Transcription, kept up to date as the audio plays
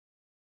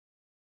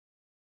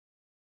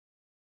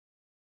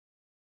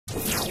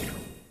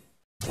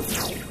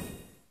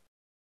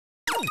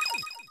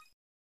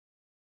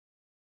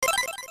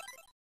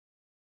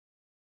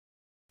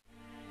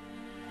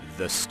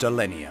The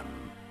Stellenium,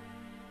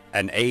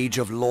 an age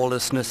of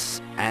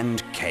lawlessness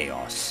and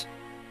chaos,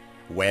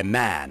 where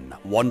man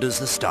wanders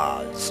the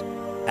stars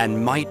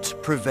and might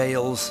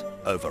prevails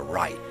over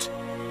right.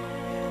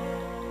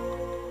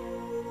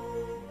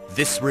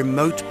 This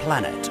remote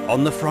planet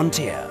on the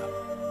frontier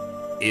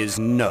is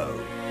no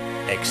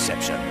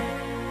exception.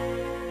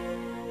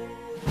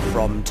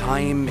 From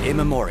time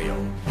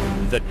immemorial,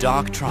 the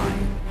Dark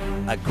Tribe,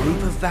 a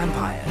group of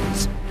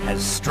vampires,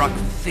 has struck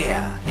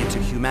fear into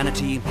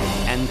humanity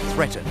and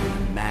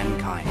threatened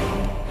mankind.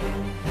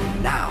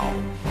 Now,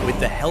 with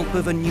the help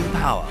of a new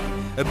power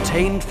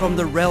obtained from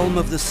the realm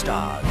of the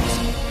stars,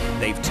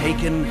 they've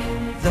taken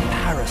the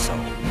Parasol,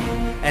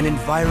 an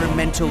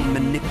environmental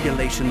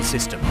manipulation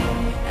system,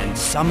 and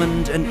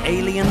summoned an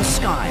alien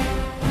sky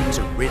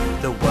to rid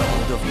the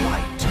world of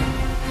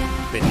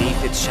light.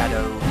 Beneath its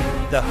shadow,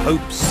 the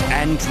hopes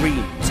and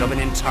dreams of an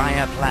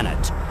entire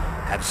planet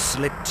have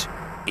slipped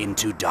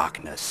into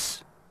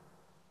darkness.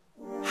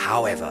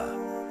 However,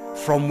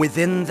 from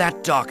within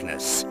that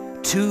darkness,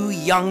 two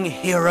young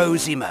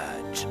heroes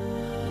emerge.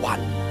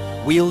 One,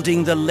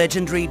 wielding the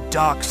legendary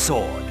Dark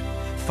Sword,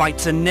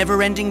 fights a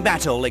never-ending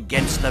battle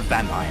against the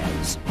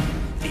vampires.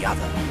 The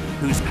other,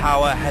 whose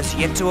power has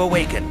yet to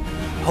awaken,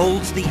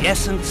 holds the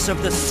essence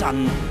of the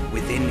sun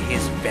within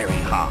his very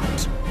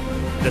heart.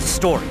 The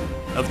story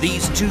of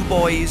these two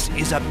boys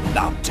is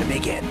about to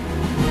begin.